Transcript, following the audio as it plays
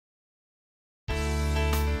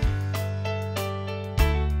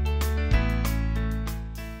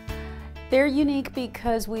They're unique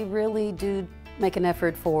because we really do make an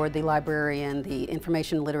effort for the librarian, the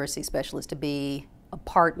information literacy specialist, to be a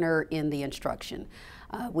partner in the instruction.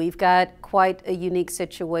 We've got quite a unique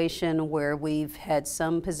situation where we've had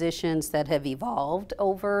some positions that have evolved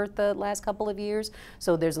over the last couple of years,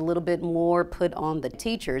 so there's a little bit more put on the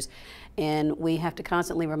teachers, and we have to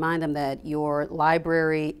constantly remind them that your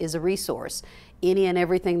library is a resource. Any and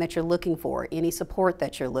everything that you're looking for, any support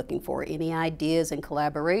that you're looking for, any ideas and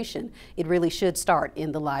collaboration, it really should start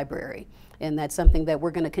in the library. And that's something that we're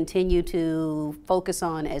going to continue to focus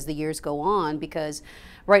on as the years go on, because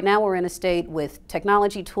right now we're in a state with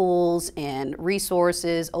technology tools and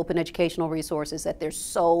resources, open educational resources, that there's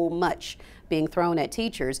so much being thrown at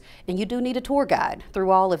teachers, and you do need a tour guide through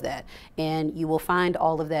all of that. And you will find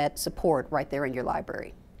all of that support right there in your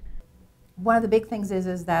library. One of the big things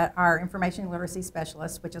is that our information literacy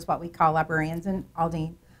specialists, which is what we call librarians in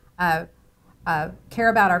Aldine, care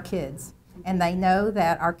about our kids. And they know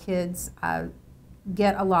that our kids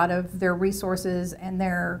get a lot of their resources and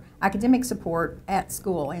their academic support at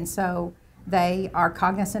school. And so they are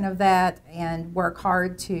cognizant of that and work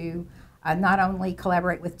hard to not only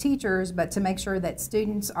collaborate with teachers, but to make sure that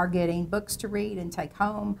students are getting books to read and take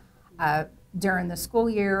home during the school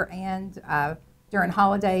year and during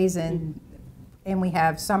holidays, and we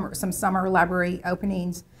have some summer library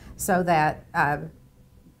openings so that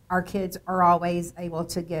our kids are always able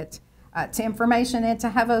to get to information and to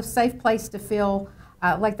have a safe place to feel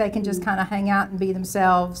like they can just kind of hang out and be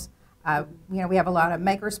themselves. You know, we have a lot of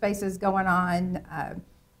maker spaces going on.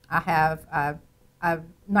 I have a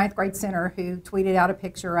ninth grade center who tweeted out a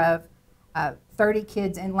picture of 30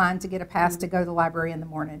 kids in line to get a pass to go to the library in the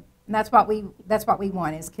morning. And that's what we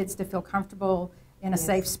want, is kids to feel comfortable in a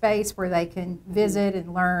safe space where they can visit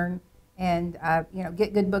and learn and you know,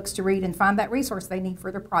 get good books to read and find that resource they need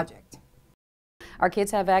for their project. Our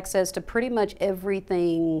kids have access to pretty much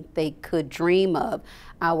everything they could dream of.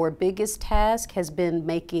 Our biggest task has been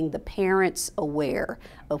making the parents aware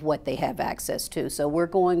of what they have access to. So we're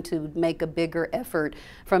going to make a bigger effort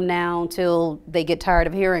from now until they get tired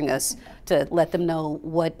of hearing us to let them know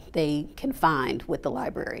what they can find with the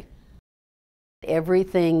library.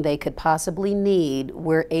 Everything they could possibly need,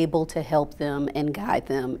 we're able to help them and guide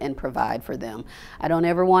them and provide for them. I don't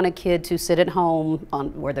ever want a kid to sit at home,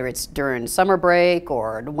 whether it's during summer break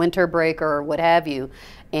or winter break or what have you,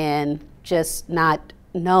 and just not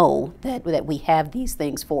know that we have these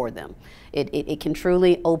things for them. It can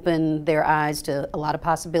truly open their eyes to a lot of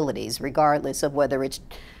possibilities, regardless of whether it's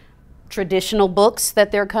traditional books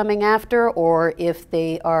that they're coming after or if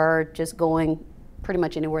they are just going pretty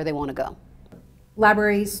much anywhere they want to go.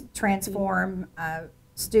 Libraries transform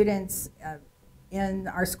students in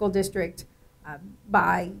our school district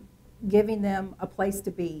by giving them a place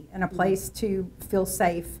to be and a place to feel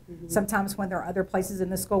safe, sometimes when there are other places in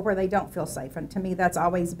the school where they don't feel safe. And to me, that's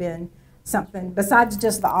always been something, besides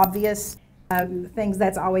just the obvious things,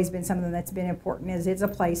 that's always been something that's been important, is it's a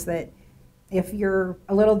place that if you're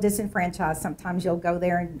a little disenfranchised, sometimes you'll go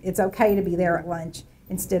there and it's okay to be there at lunch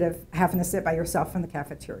instead of having to sit by yourself in the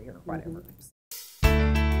cafeteria or whatever.